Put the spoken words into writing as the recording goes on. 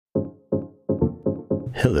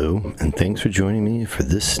Hello, and thanks for joining me for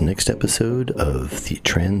this next episode of the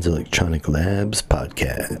Trans Electronic Labs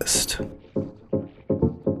podcast.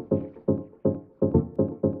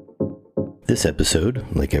 This episode,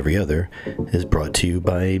 like every other, is brought to you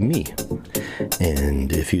by me.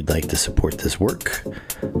 And if you'd like to support this work,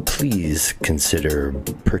 please consider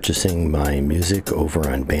purchasing my music over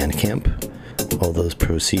on Bandcamp. All those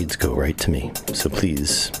proceeds go right to me. So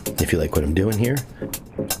please, if you like what I'm doing here,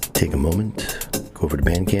 take a moment, go over to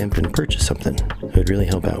Bandcamp and purchase something. It would really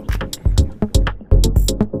help out.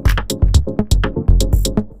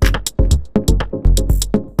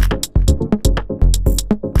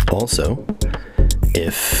 Also,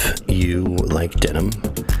 if you like denim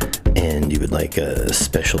and you would like a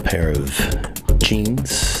special pair of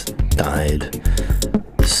jeans, dyed,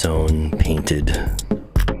 sewn, painted,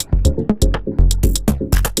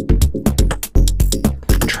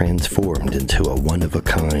 transformed into a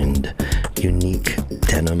one-of-a-kind, unique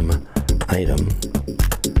denim item,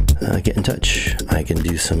 get in touch. I can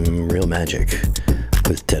do some real magic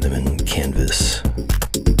with denim and canvas.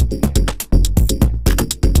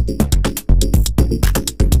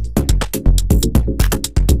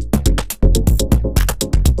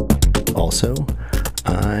 Also,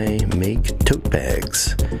 I make tote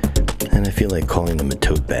bags, and I feel like calling them a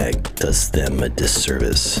tote bag does them a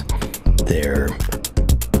disservice. They're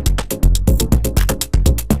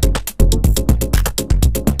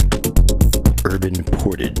urban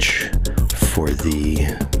portage for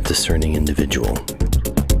the discerning individual.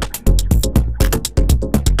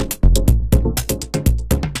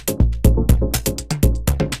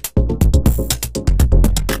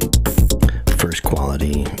 First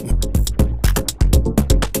quality.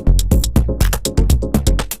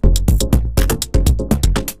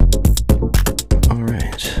 All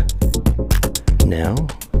right. Now,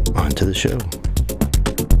 on to the show.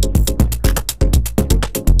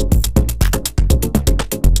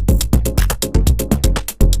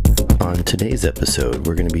 Today's episode,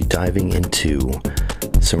 we're going to be diving into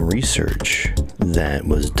some research that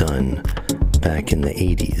was done back in the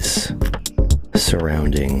 80s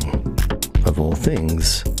surrounding, of all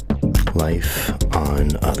things, life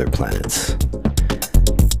on other planets.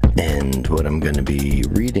 And what I'm going to be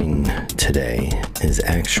reading today is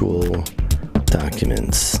actual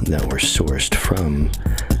documents that were sourced from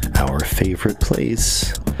our favorite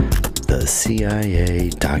place, the CIA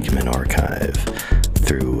Document Archive,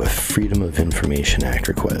 through a Freedom of Information Act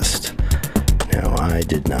request. Now, I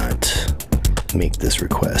did not make this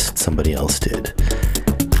request, somebody else did.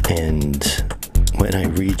 And when I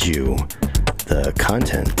read you the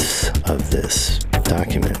contents of this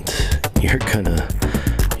document,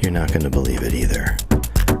 you're not gonna believe it either.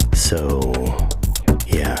 So,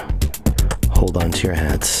 yeah, hold on to your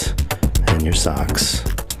hats and your socks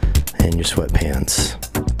and your sweatpants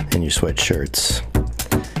and your sweatshirts,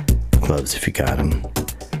 gloves if you got them.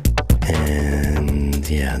 And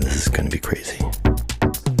yeah, this is going to be crazy.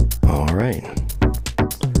 All right,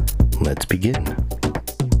 let's begin.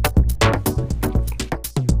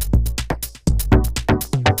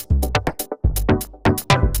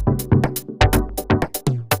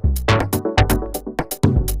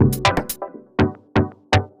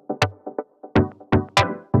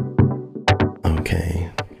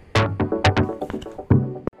 Okay.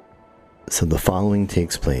 So the following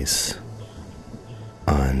takes place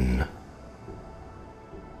on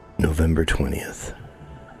November 20th.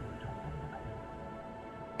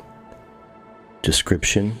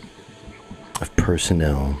 Description of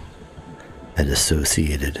personnel at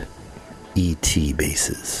associated ET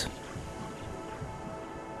bases.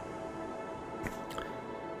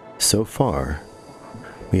 So far,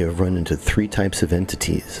 we have run into 3 types of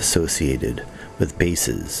entities associated with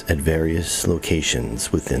bases at various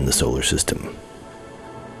locations within the solar system.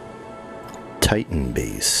 Titan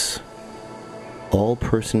Base. All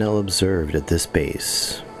personnel observed at this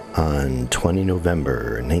base on 20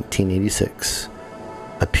 November 1986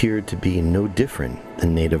 appeared to be no different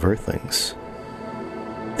than native Earthlings.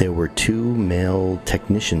 There were 2 male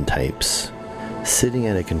technician types sitting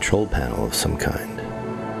at a control panel of some kind.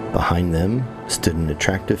 Behind them stood an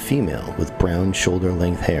attractive female with brown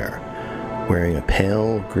shoulder-length hair, wearing a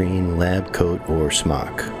pale green lab coat or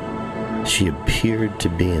smock. She appeared to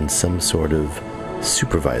be in some sort of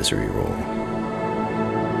supervisory role.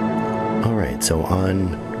 Alright, so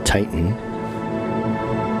on Titan,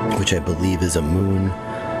 which I believe is a moon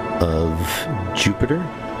of Jupiter,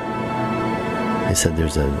 they said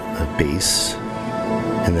there's a base,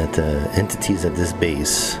 and that the entities at this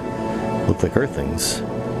base look like Earthlings.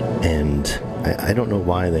 And I don't know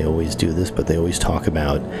why they always do this, but they always talk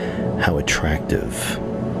about how attractive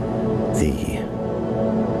the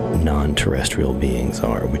non-terrestrial beings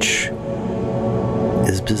are, which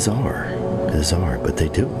is bizarre, but they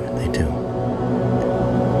do.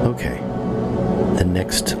 Okay, the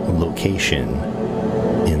next location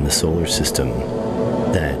in the solar system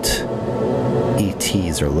that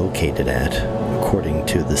ETs are located at, according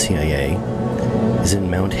to the CIA, is in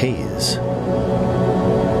Mount Hayes.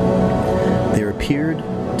 There appeared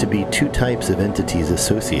to be two types of entities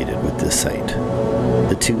associated with this site.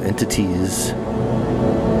 The two entities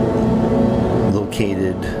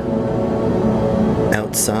located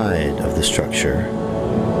outside of the structure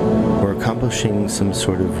were accomplishing some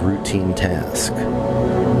sort of routine task.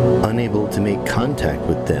 Unable to make contact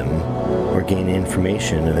with them or gain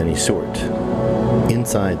information of any sort.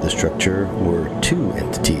 Inside the structure were two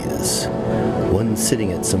entities, one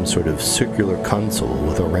sitting at some sort of circular console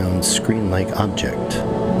with a round screen-like object.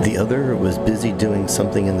 The other was busy doing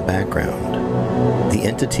something in the background. The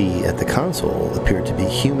entity at the console appeared to be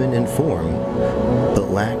human in form, but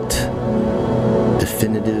lacked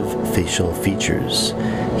definitive facial features.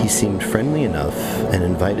 He seemed friendly enough and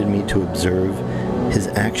invited me to observe his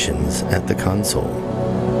actions at the console.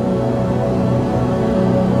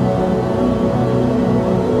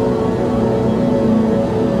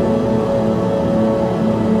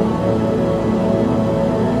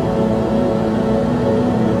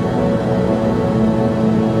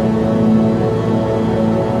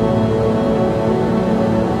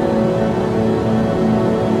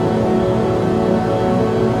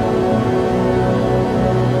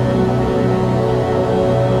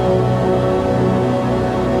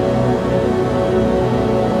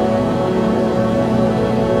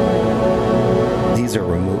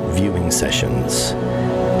 Sessions,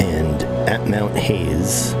 and at Mount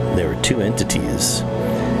Hayes there were two entities,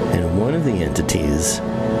 and one of the entities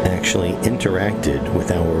actually interacted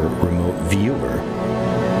with our remote viewer.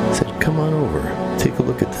 Said, "Come on over, take a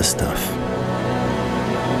look at this stuff."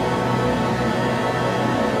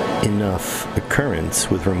 Enough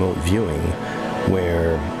occurrence with remote viewing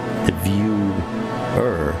where the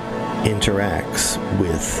viewer interacts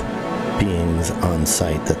with beings on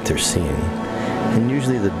site that they're seeing. And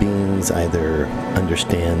usually the beings either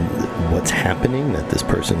understand what's happening, that this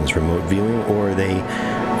person is remote viewing, or they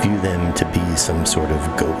view them to be some sort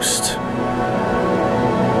of ghost.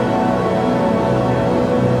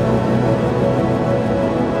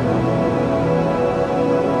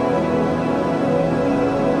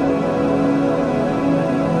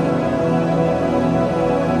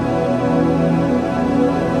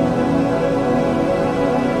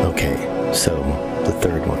 Okay, so the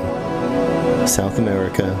third one. South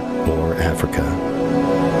America or Africa.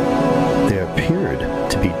 There appeared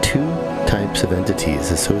to be two types of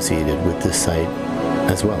entities associated with this site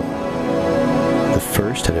as well. The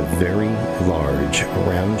first had a very large,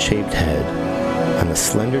 round-shaped head and a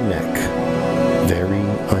slender neck, very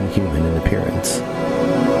unhuman in appearance.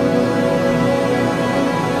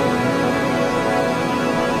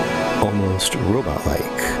 Almost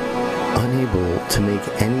robot-like, unable to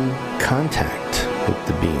make any contact with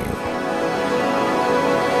the being.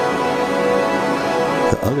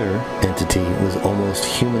 The other entity was almost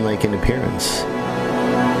human-like in appearance.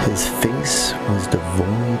 His face was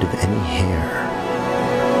devoid of any hair.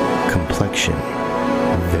 Complexion,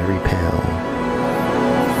 very pale.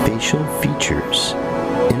 Facial features,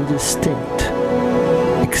 indistinct,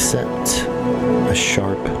 except a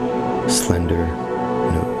sharp, slender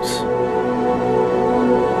nose.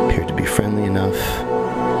 Appeared to be friendly enough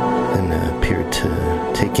and appeared to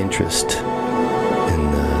take interest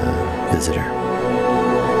in the visitor.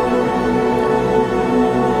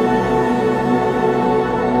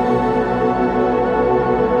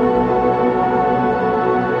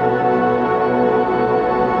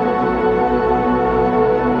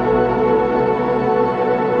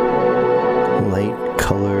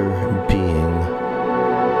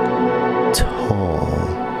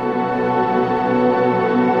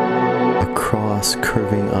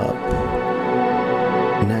 Curving up,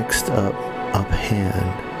 next up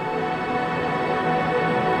hand.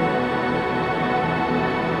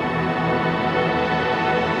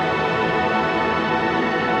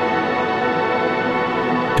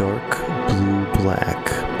 Dark blue,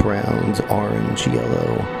 black, browns, orange,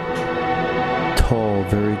 yellow. Tall,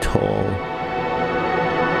 very tall.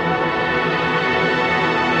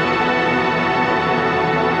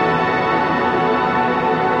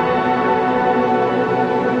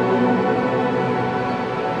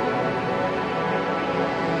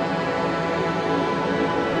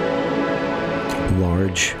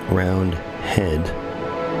 Large, round head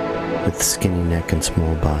with skinny neck and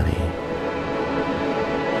small body.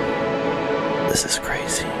 This is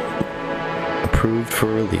crazy. approved for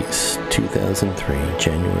release 2003,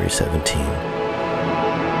 January 17.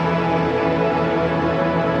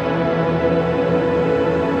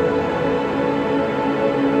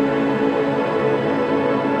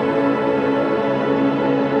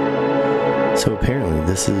 So apparently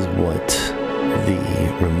this is what the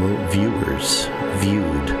remote viewers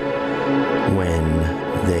viewed when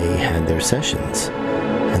they had their sessions.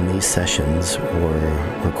 And these sessions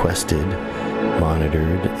were requested,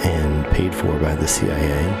 monitored, and paid for by the CIA.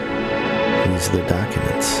 And these are the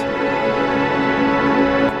documents.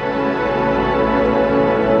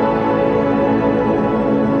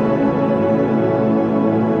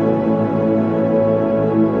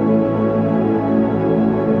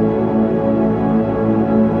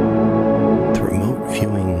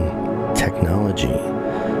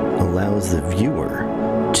 Allows the viewer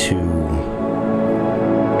to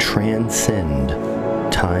transcend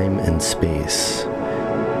time and space.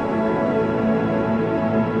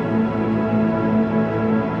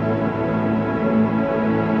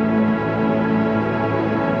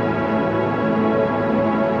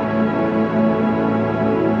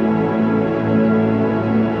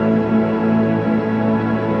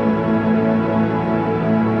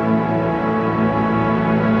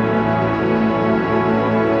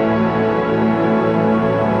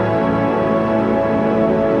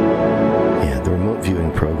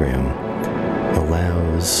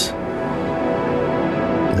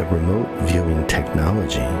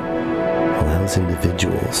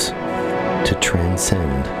 Individuals to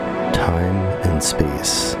transcend time and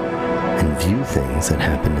space and view things that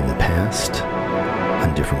happened in the past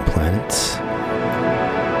on different planets,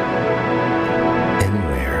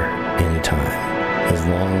 anywhere, anytime, as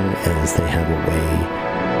long as they have a way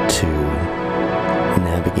to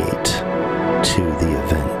navigate to the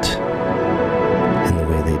event. And the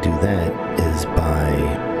way they do that is by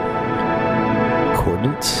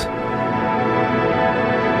coordinates.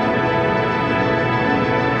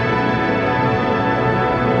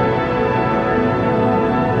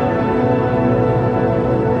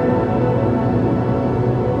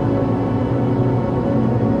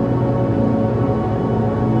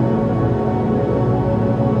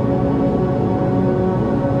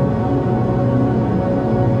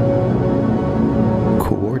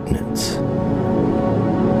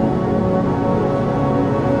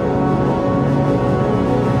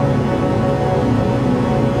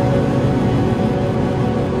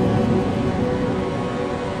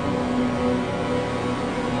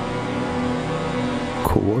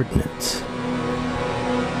 Coordinates.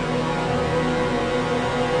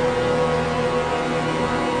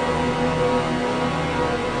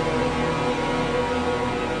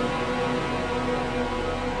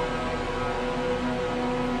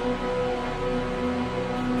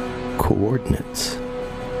 Coordinates.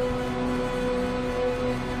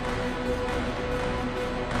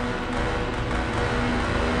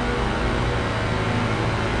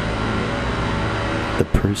 The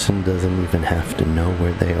person doesn't even have to know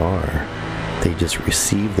where they are. They just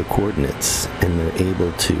receive the coordinates and they're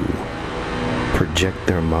able to project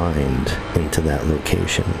their mind into that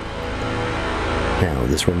location. Now,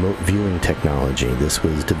 this remote viewing technology, this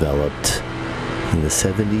was developed in the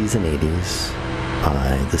 70s and 80s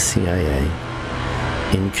by the CIA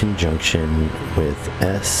in conjunction with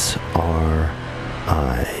SRI,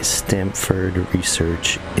 Stanford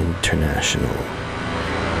Research International.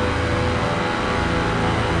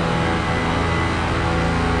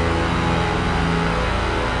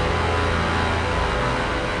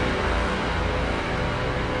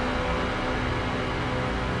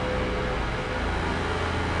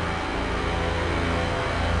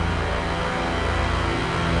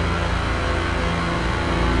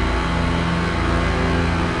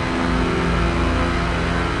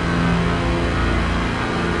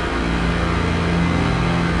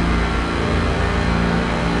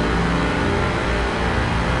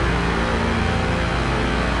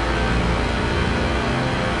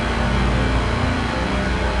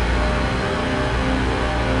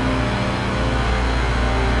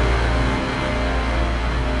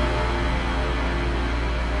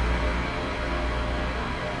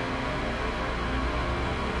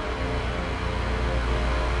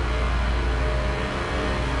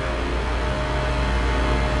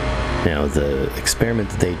 Now, the experiment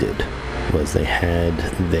that they did was they had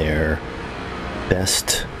their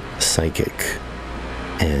best psychic,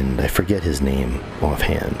 and I forget his name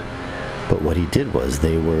offhand, but what he did was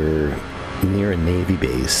they were near a Navy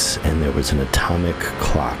base, and there was an atomic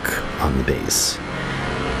clock on the base.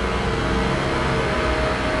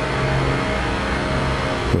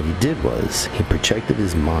 What he did was he projected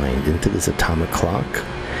his mind into this atomic clock,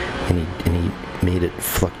 and he made it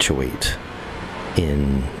fluctuate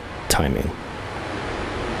in timing.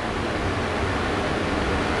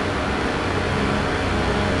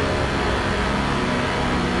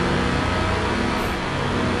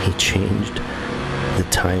 He changed the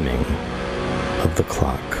timing of the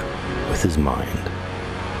clock with his mind.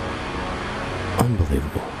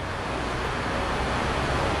 Unbelievable.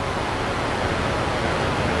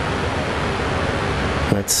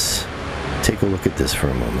 Let's take a look at this for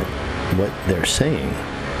a moment. What they're saying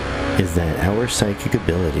is that our psychic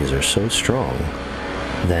abilities are so strong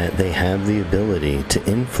that they have the ability to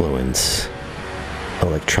influence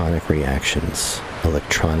electronic reactions,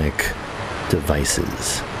 electronic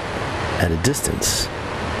devices at a distance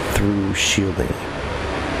through shielding.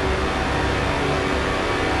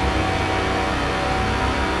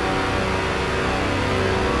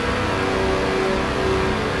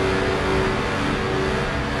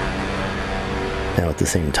 Now, at the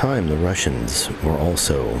same time, the Russians were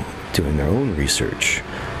also doing their own research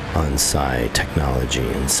on psi technology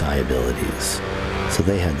and psi abilities, so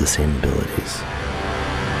they had the same abilities.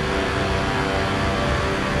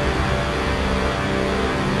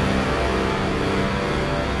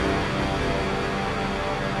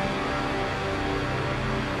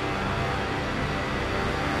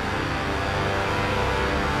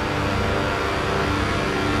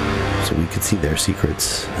 So we could see their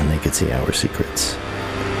secrets, and they could see our secrets.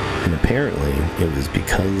 And apparently, it was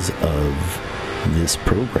because of this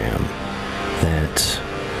program that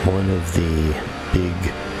one of the big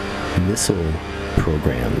missile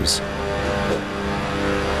programs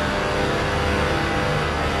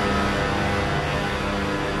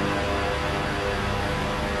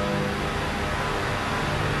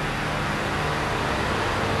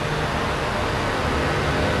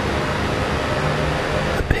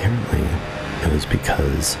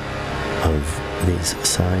because of these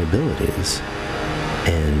psi abilities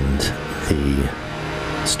and the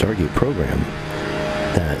Stargate program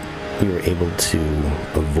that we were able to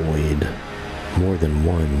avoid more than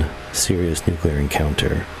one serious nuclear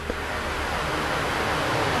encounter.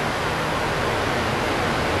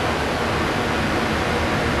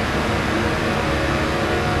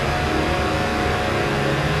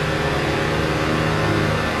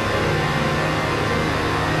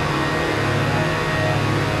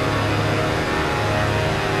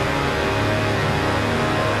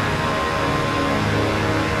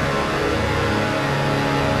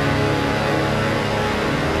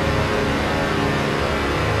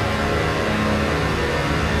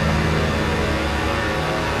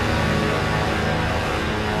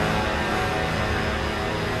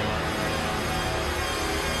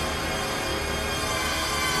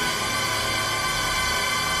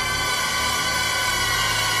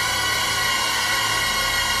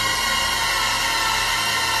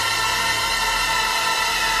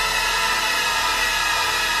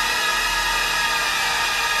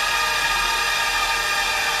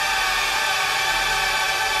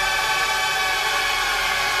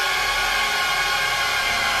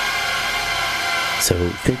 So,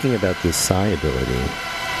 thinking about this psi ability,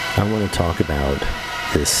 I want to talk about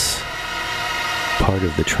this part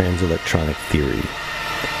of the transelectronic theory.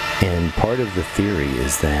 And part of the theory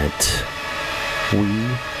is that we,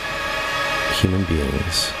 human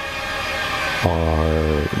beings, are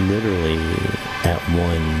literally at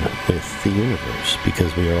one with the universe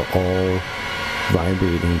because we are all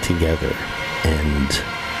vibrating together, and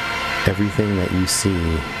everything that you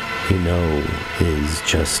see, you know, is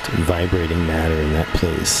just vibrating matter in that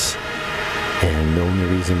place. And the only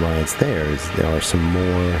reason why it's there is there are some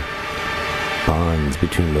more bonds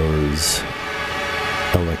between those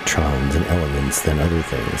electrons and elements than other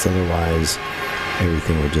things. Otherwise,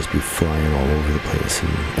 everything would just be flying all over the place,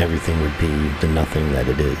 and everything would be the nothing that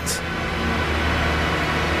it is.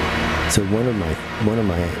 So one of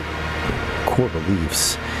my core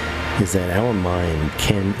beliefs is that our mind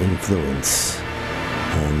can influence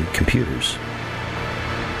computers.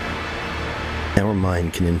 Our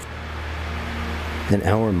mind can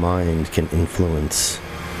influence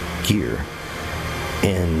gear,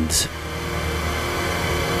 and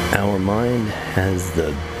our mind has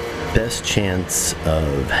the best chance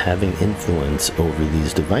of having influence over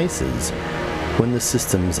these devices when the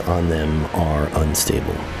systems on them are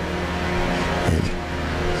unstable. And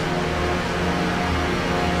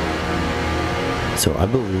so I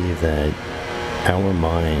believe that our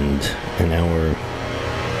mind and our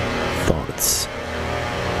thoughts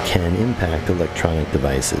can impact electronic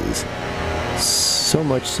devices, so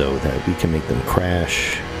much so that we can make them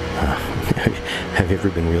crash, Have you ever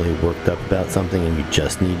been really worked up about something and you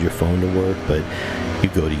just need your phone to work, but you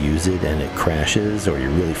go to use it and it crashes? Or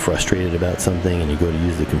you're really frustrated about something and you go to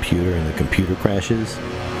use the computer and the computer crashes?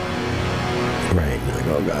 Right, you're like,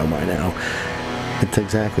 oh God, why now? That's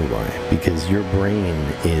exactly why. Because your brain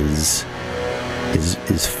is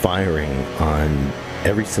firing on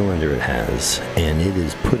every cylinder it has, and it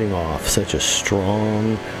is putting off such a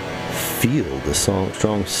strong field, a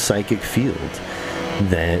strong psychic field,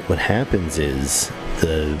 that what happens is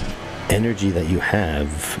the energy that you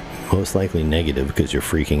have, most likely negative because you're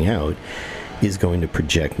freaking out, is going to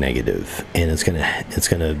project negative, and it's going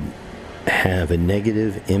to have a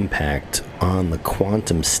negative impact on the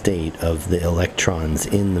quantum state of the electrons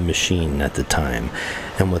in the machine at the time.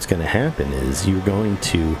 And what's going to happen is you're going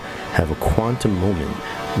to have a quantum moment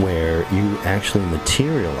where you actually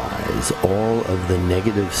materialize all of the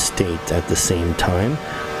negative states at the same time,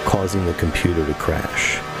 causing the computer to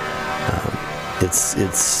crash. It's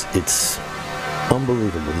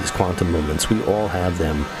unbelievable, these quantum moments. We all have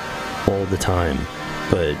them all the time,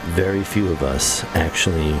 but very few of us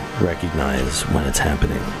actually recognize when it's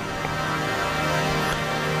happening.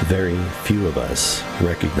 Very few of us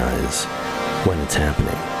recognize when it's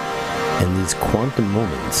happening. And these quantum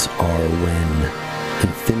moments are when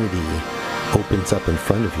infinity opens up in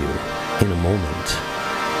front of you in a moment,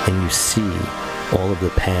 and you see all of the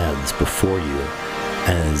paths before you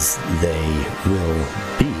as they will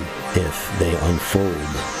be if they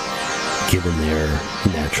unfold given their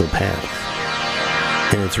natural path.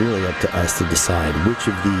 And it's really up to us to decide which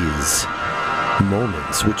of these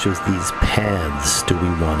moments, which of these paths do we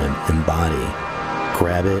want to embody,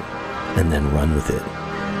 grab it, and then run with it.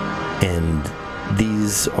 And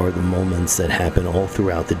these are the moments that happen all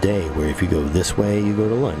throughout the day, where if you go this way, you go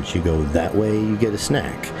to lunch. You go that way, you get a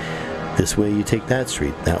snack. This way, you take that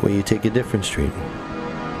street. That way, you take a different street.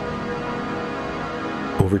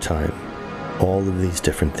 Over time, all of these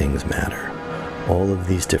different things matter. All of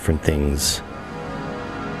these different things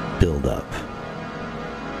build up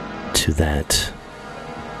to that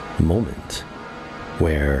moment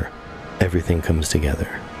where everything comes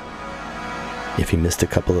together. If you missed a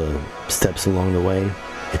couple of steps along the way,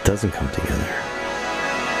 it doesn't come together.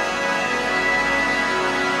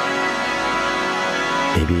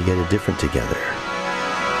 Maybe you get a different together.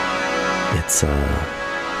 It's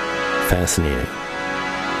fascinating.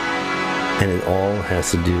 And it all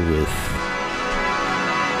has to do with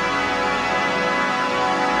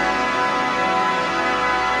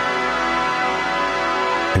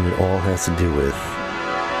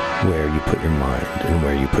where you put your mind and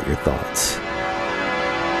where you put your thoughts.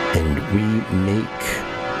 And we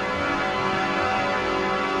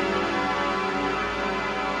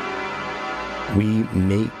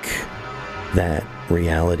make that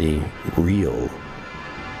reality real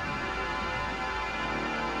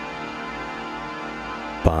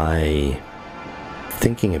by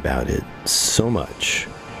thinking about it so much,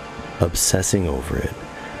 obsessing over it,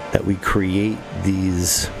 that we create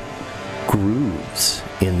these grooves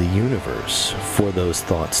in the universe for those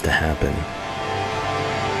thoughts to happen.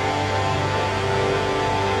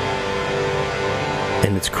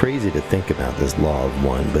 And it's crazy to think about this law of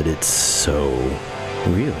one, but it's so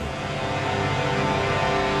real.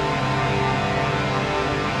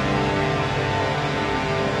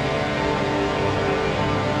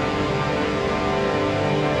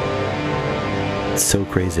 It's so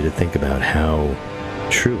crazy to think about how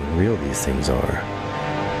true and real these things are.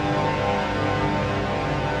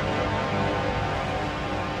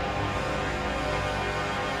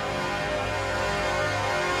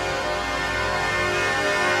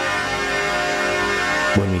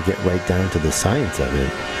 When we get right down to the science of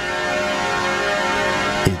it,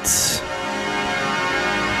 it's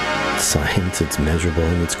science, it's measurable,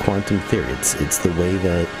 and it's quantum theory. It's the way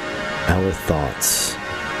that our thoughts,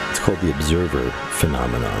 it's called the observer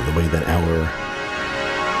phenomenon, the way that our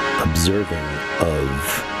observing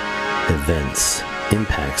of events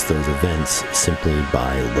impacts those events simply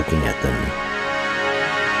by looking at them.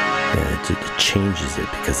 And it changes it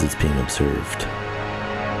because it's being observed.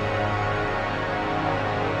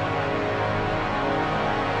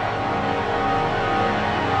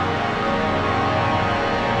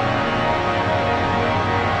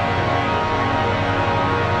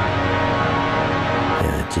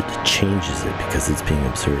 It changes it because it's being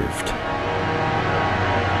observed.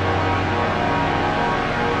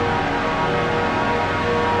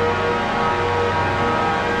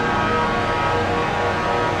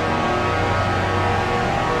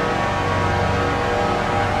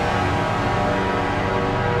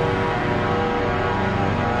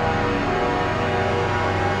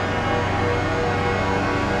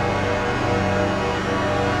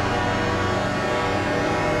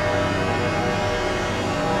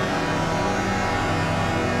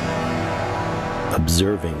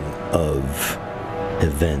 observing of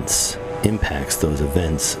events impacts those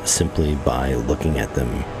events simply by looking at them.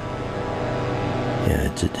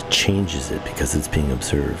 Yeah, it changes it because it's being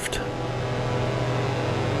observed.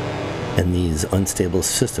 And these unstable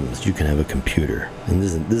systems, you can have a computer. And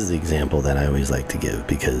this is the example that I always like to give,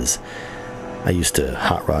 because I used to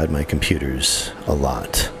hot rod my computers a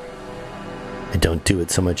lot. I don't do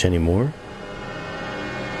it so much anymore,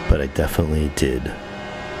 but I definitely did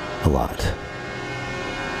a lot.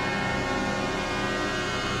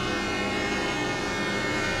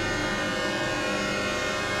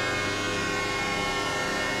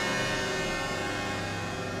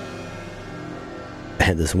 I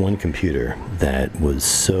had this one computer that was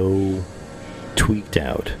so tweaked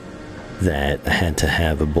out that I had to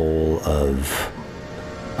have a bowl of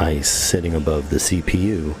ice sitting above the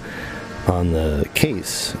CPU on the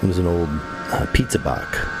case. It was an old pizza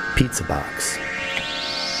box.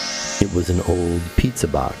 It was an old pizza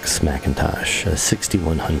box Macintosh, a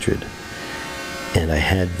 6100. And I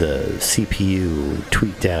had the CPU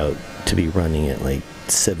tweaked out to be running at like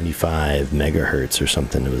 75 megahertz or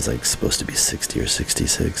something. It was like supposed to be 60 or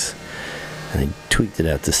 66. And I tweaked it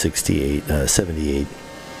out to 78.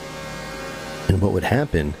 And what would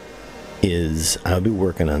happen is I would be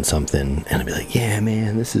working on something and I'd be like, yeah,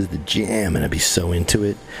 man, this is the jam. And I'd be so into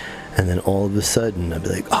it. And then all of a sudden I'd be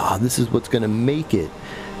like, this is what's going to make it.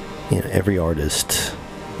 You know, every artist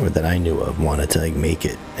or that I knew of wanted to like make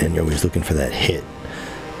it. And you're always looking for that hit.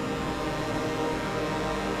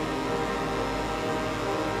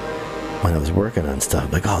 When I was working on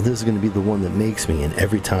stuff, like, this is going to be the one that makes me. And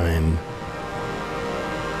every time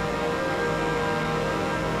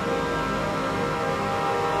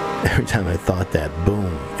I thought that,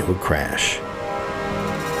 boom, it would crash.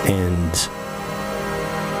 And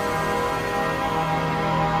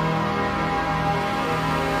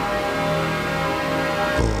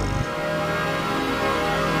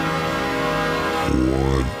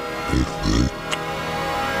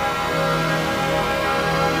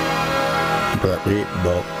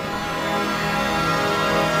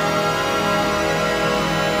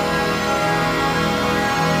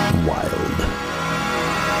wild.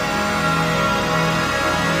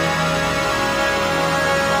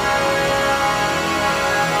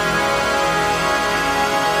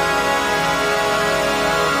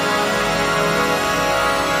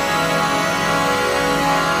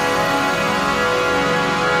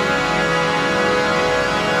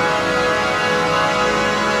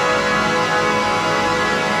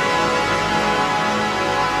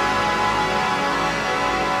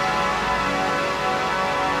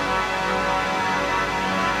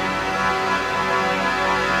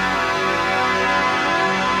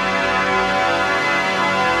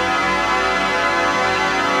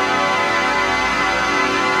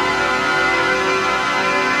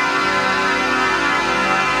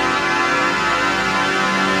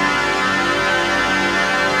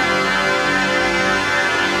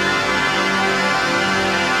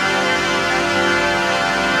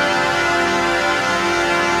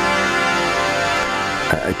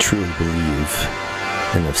 I truly believe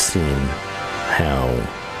and have seen how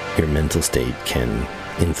your mental state can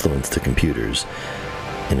influence the computers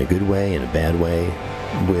in a good way, in a bad way.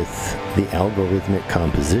 With the algorithmic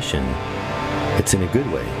composition, it's in a good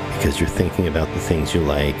way because you're thinking about the things you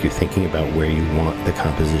like, you're thinking about where you want the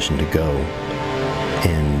composition to go,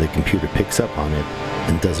 and the computer picks up on it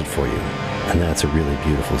and does it for you. And that's a really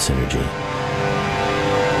beautiful synergy.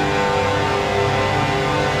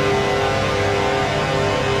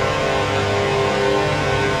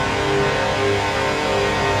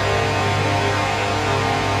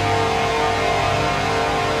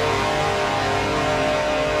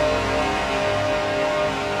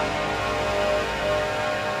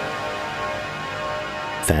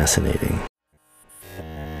 Fascinating.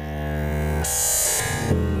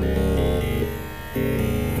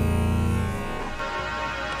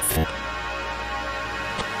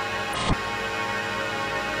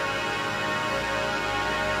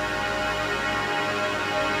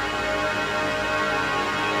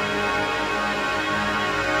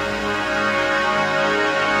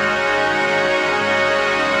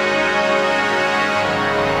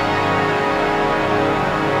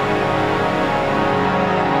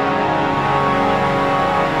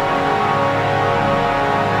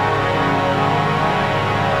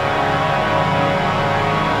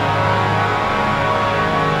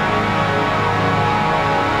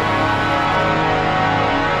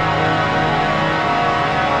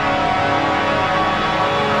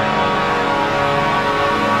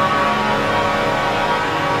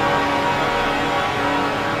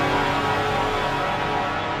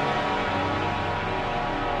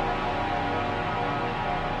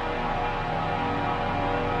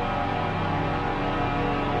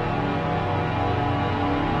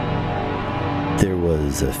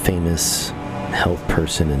 was a famous health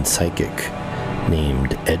person and psychic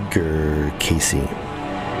named Edgar Cayce.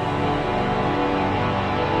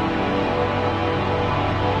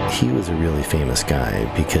 He was a really famous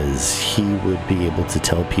guy because he would be able to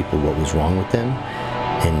tell people what was wrong with them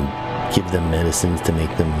and give them medicines to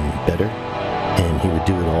make them better, and he would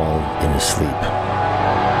do it all in his sleep.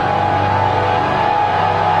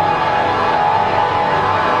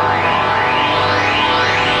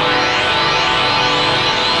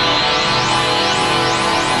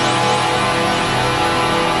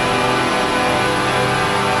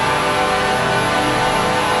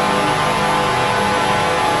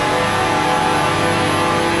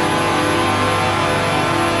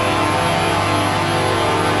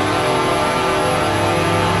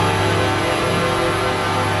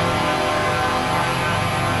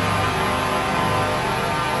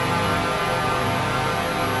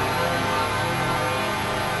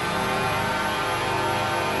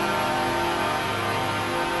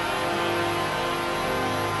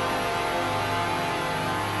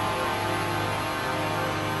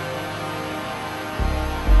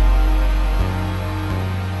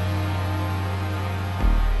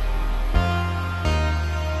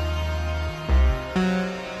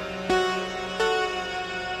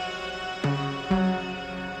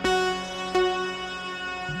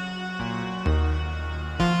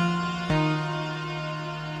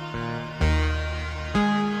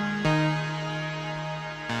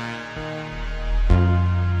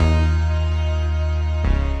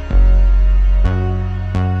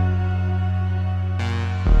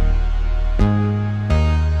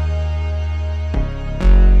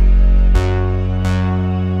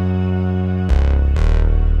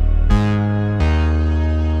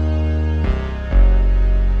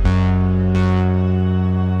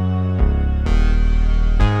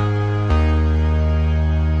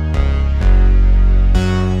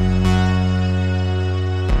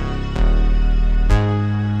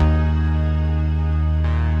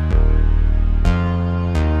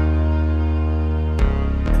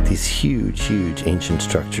 These huge ancient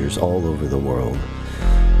structures all over the world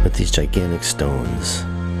with these gigantic stones.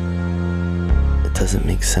 It doesn't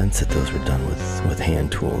make sense that those were done with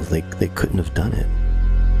hand tools. They couldn't have done it.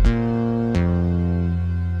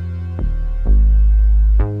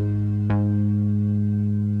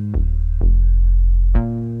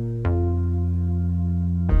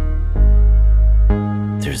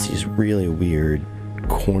 There's these really weird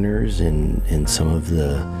corners in some of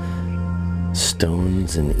the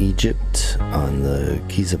stones in Egypt on the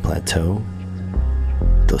Giza Plateau.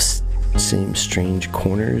 Those same strange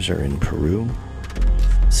corners are in Peru.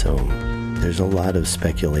 So there's a lot of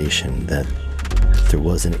speculation that there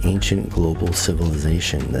was an ancient global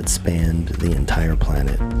civilization that spanned the entire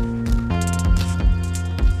planet.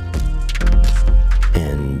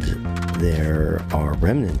 And there are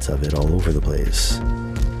remnants of it all over the place.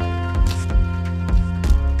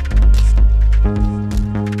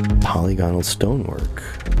 Polygonal stonework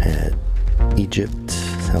at Egypt,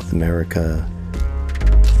 South America.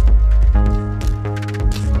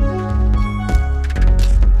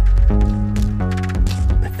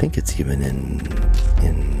 I think it's even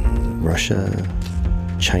in Russia,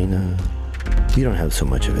 China. We don't have so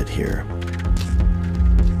much of it here.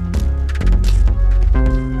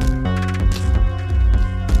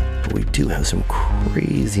 But we do have some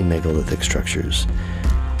crazy megalithic structures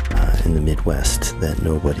in the Midwest that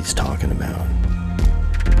nobody's talking about.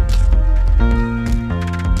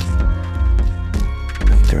 I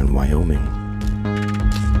think they're in Wyoming.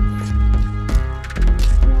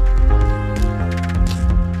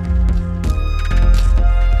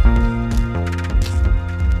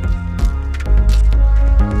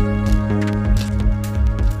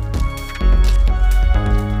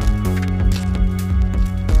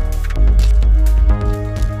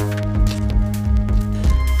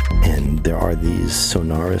 There are these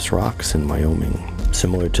sonorous rocks in Wyoming,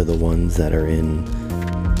 similar to the ones that are in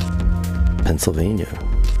Pennsylvania,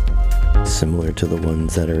 similar to the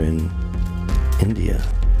ones that are in India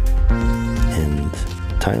and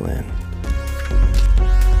Thailand.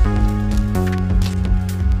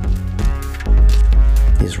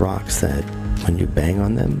 These rocks that, when you bang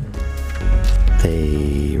on them,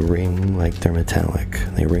 they ring like they're metallic.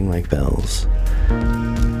 They ring like bells.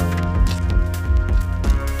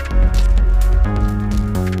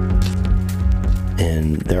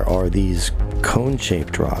 And there are these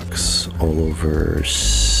cone-shaped rocks all over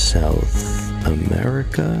South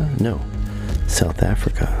America? No, South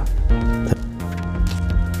Africa.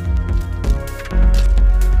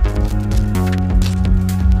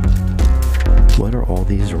 What are all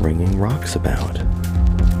these ringing rocks about?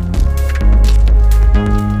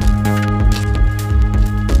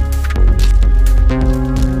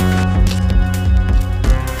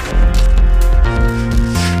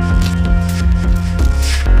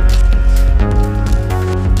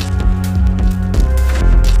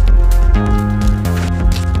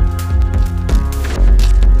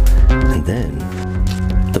 then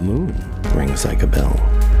the moon rings like a bell.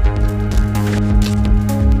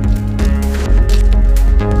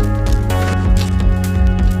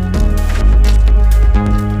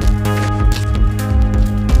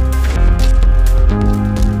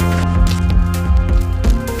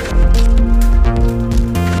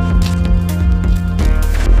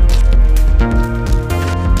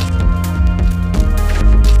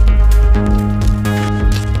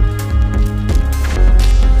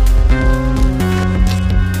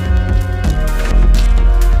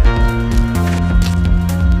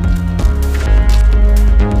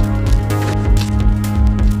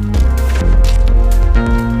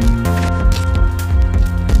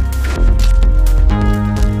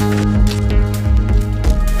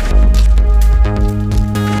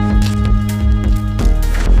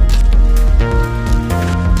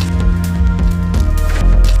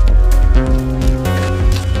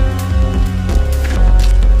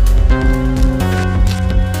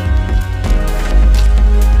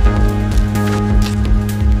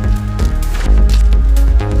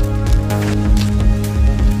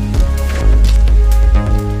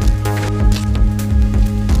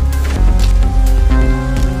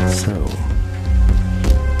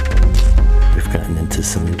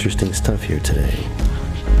 Some interesting stuff here today,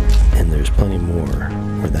 and there's plenty more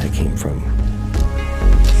where that came from.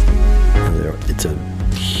 It's a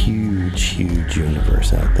huge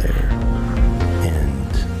universe out there,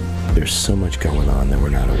 and there's so much going on that we're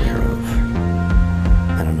not aware of.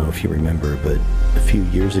 I don't know if you remember, but a few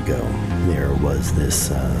years ago there was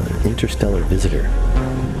this interstellar visitor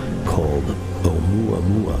called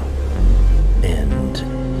Oumuamua,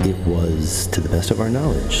 and it was, to the best of our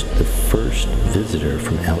knowledge, the first visitor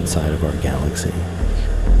from outside of our galaxy.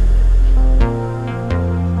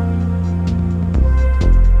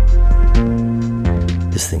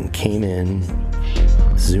 This thing came in,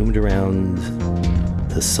 zoomed around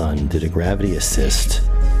the sun, did a gravity assist,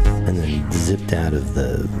 and then zipped out of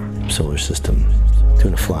the solar system,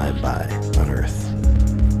 doing a flyby on Earth.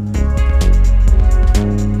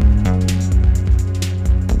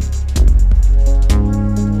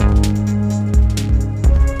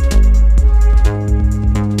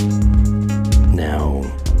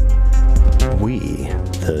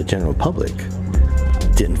 The general public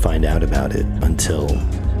didn't find out about it until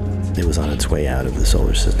it was on its way out of the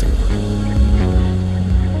solar system.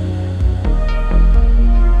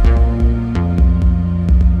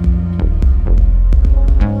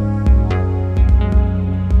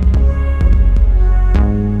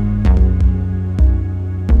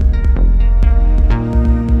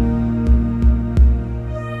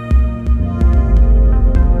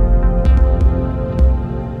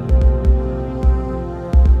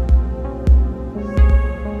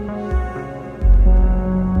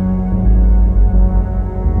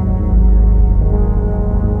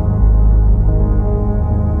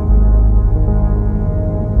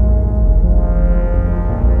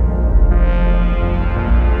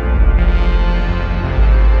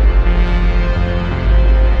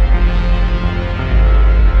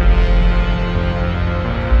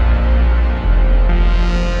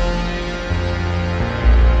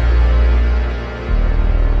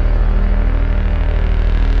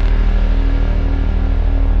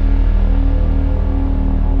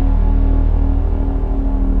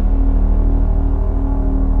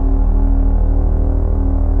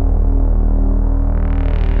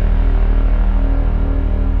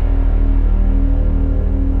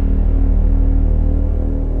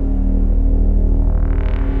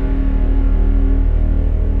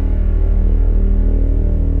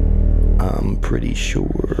 Pretty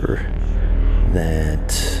sure that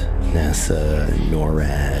NASA,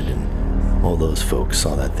 NORAD, and all those folks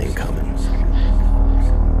saw that thing coming.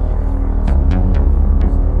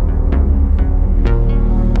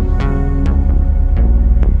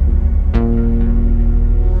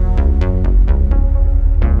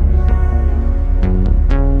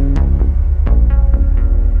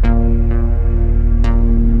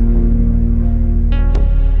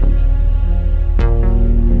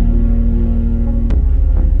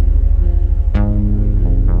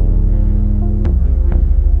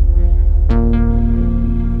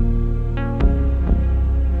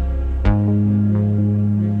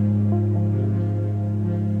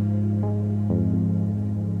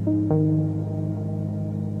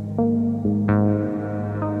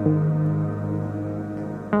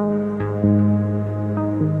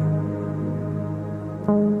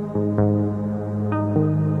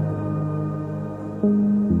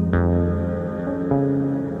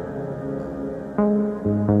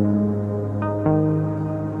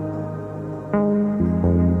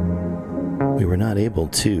 We were not able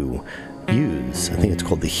to use. I think it's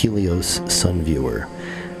called the Helios Sun Viewer,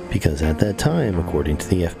 because at that time, according to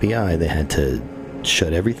the FBI, they had to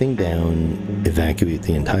shut everything down, evacuate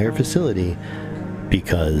the entire facility,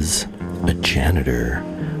 because a janitor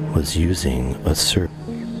was using a certain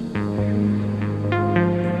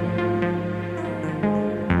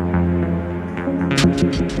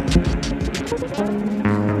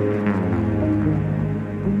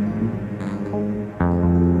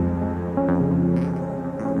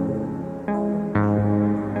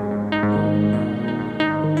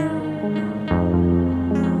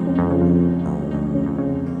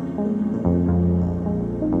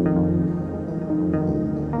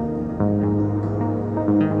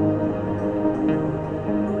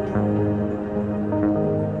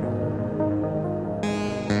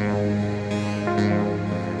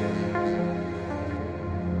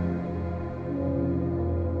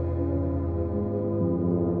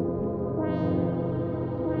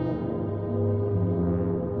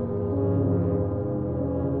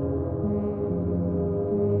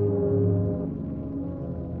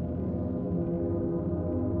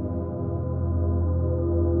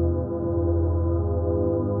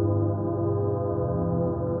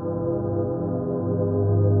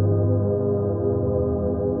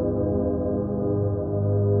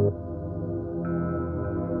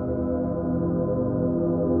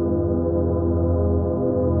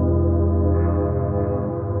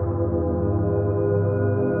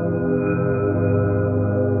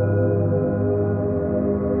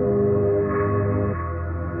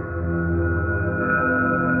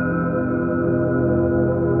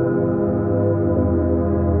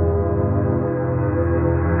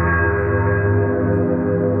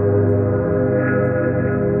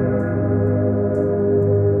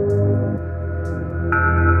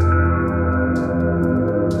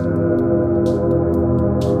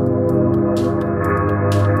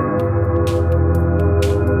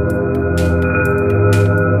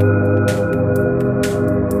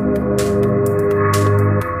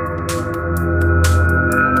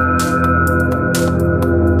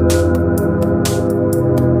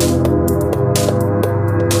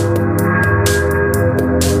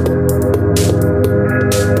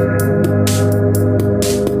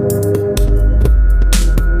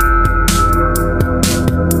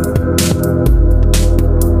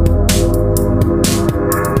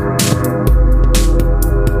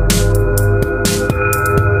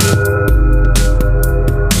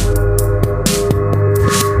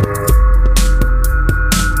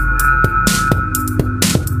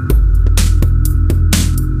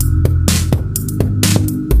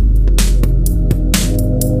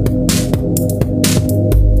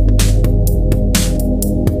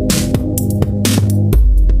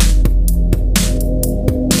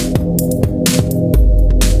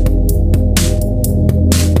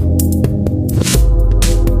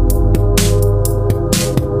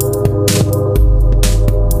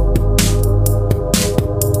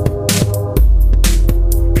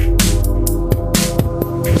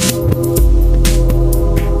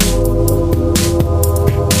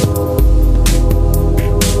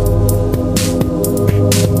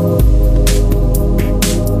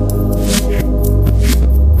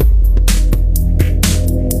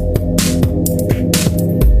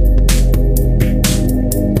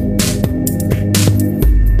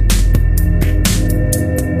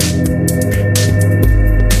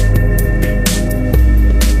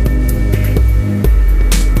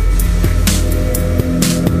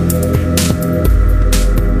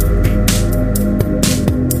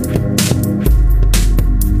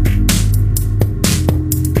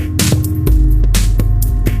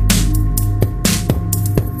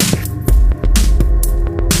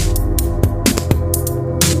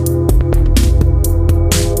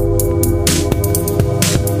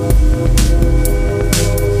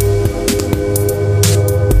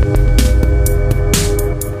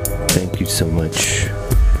so much.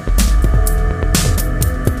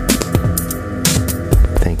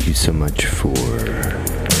 Thank you so much for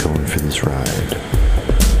going for this ride.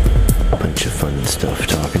 A bunch of fun stuff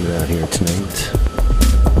talking about here tonight.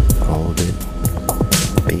 All of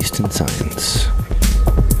it based in science.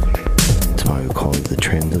 That's why we call it the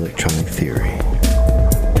trans-electronic theory.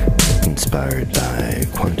 Inspired by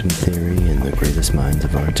quantum theory and the greatest minds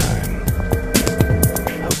of our time.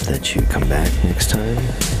 Hope that you come back next time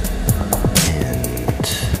and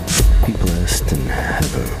be blessed and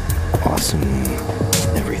have an awesome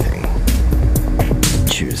everything.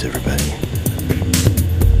 Cheers, everybody.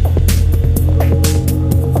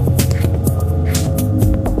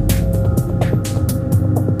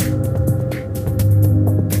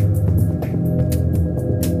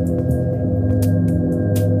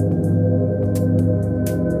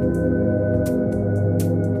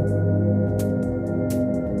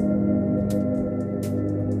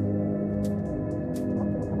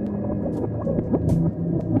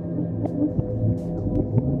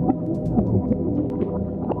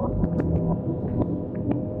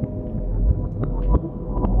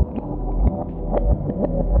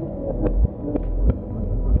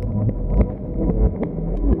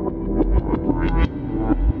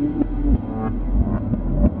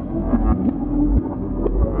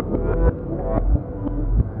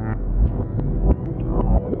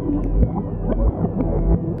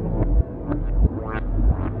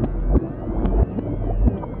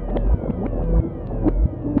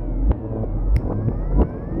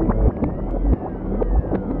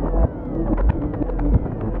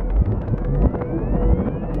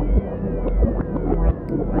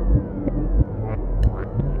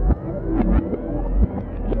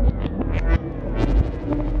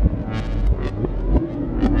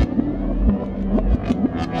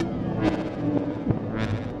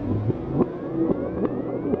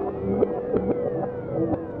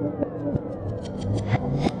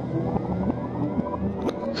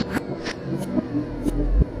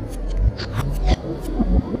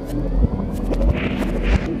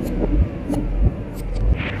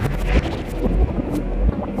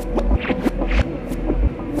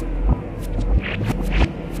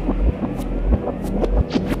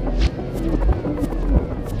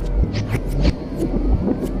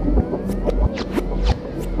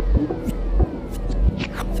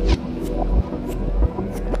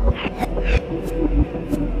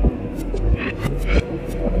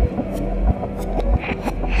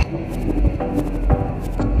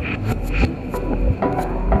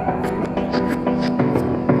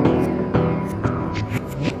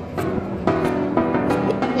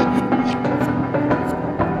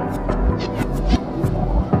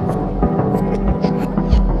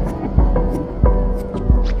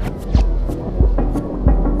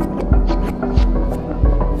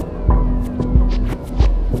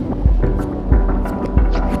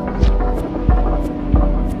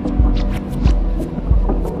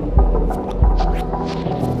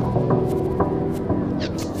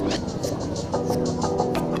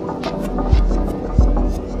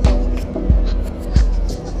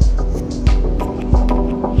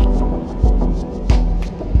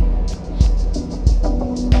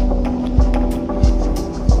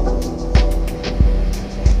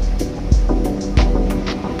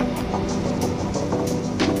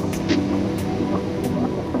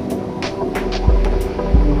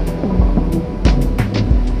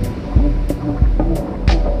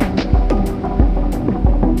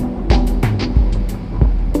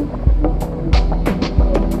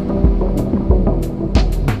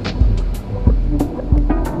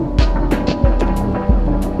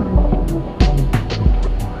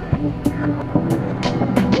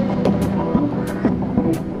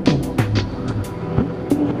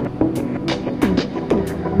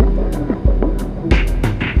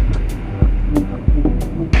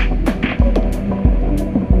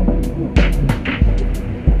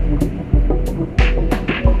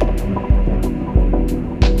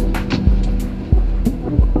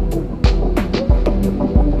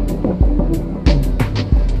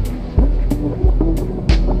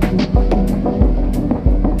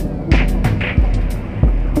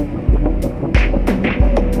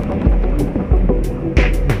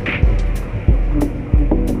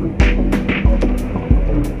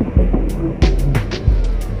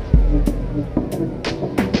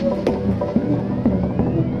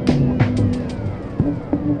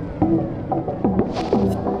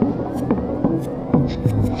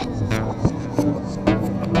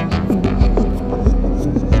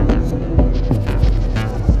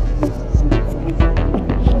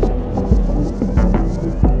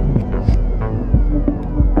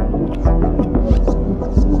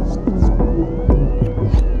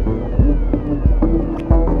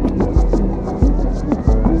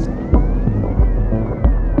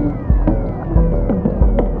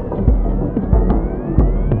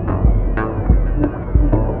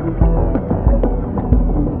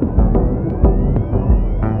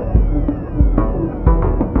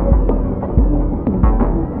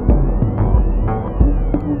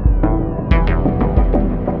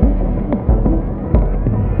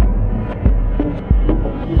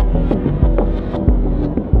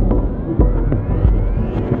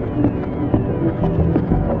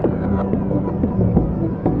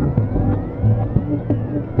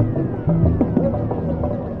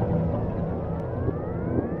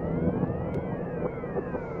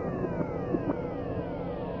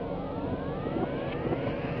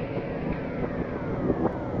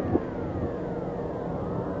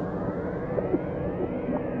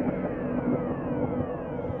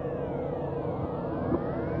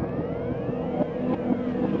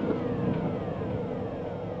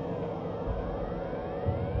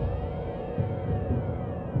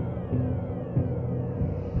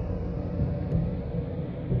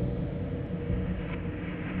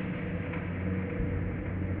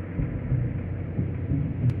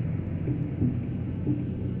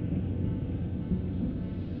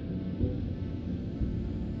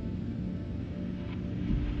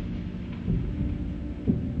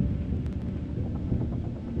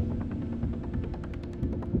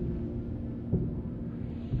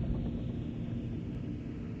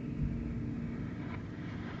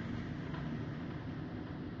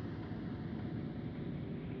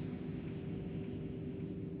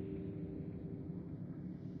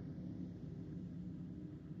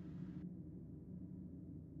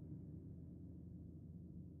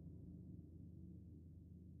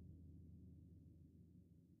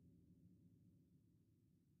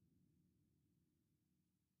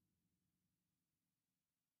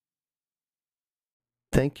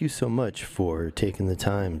 Thank you so much for taking the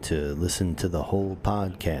time to listen to the whole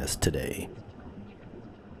podcast today.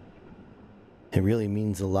 It really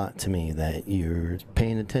means a lot to me that you're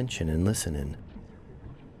paying attention and listening.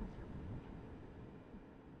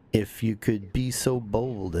 If you could be so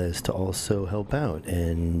bold as to also help out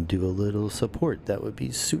and do a little support, that would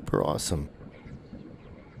be super awesome.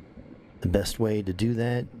 The best way to do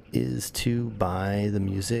that is to buy the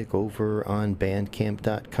music over on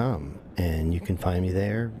bandcamp.com, and you can find me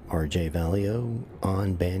there, RJ Valio,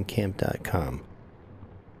 on bandcamp.com.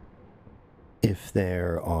 If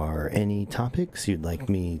there are any topics you'd like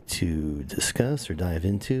me to discuss or dive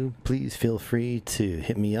into, please feel free to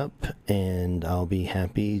hit me up, and I'll be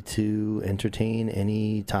happy to entertain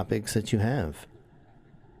any topics that you have.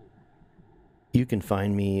 You can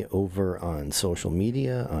find me over on social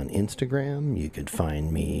media, on Instagram. You could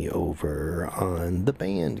find me over on the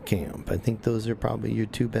Bandcamp. I think those are probably your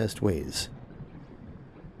two best ways.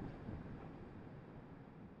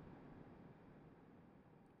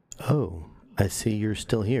 Oh, I see you're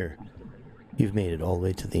still here. You've made it all the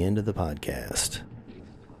way to the end of the podcast.